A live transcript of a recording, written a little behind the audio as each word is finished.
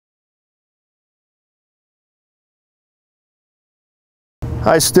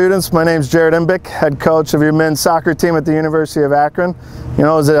Hi students, my name is Jared Imbick, head coach of your men's soccer team at the University of Akron. You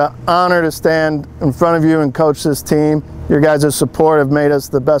know, it's an honor to stand in front of you and coach this team. Your guys' support have made us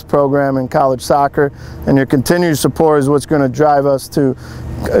the best program in college soccer, and your continued support is what's going to drive us to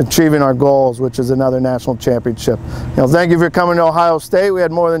achieving our goals, which is another national championship. You know, thank you for coming to Ohio State. We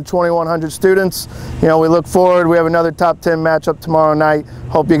had more than 2,100 students. You know, we look forward. We have another top 10 matchup tomorrow night.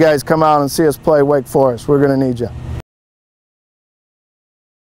 Hope you guys come out and see us play Wake Forest. We're going to need you.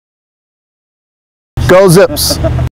 Go Zips!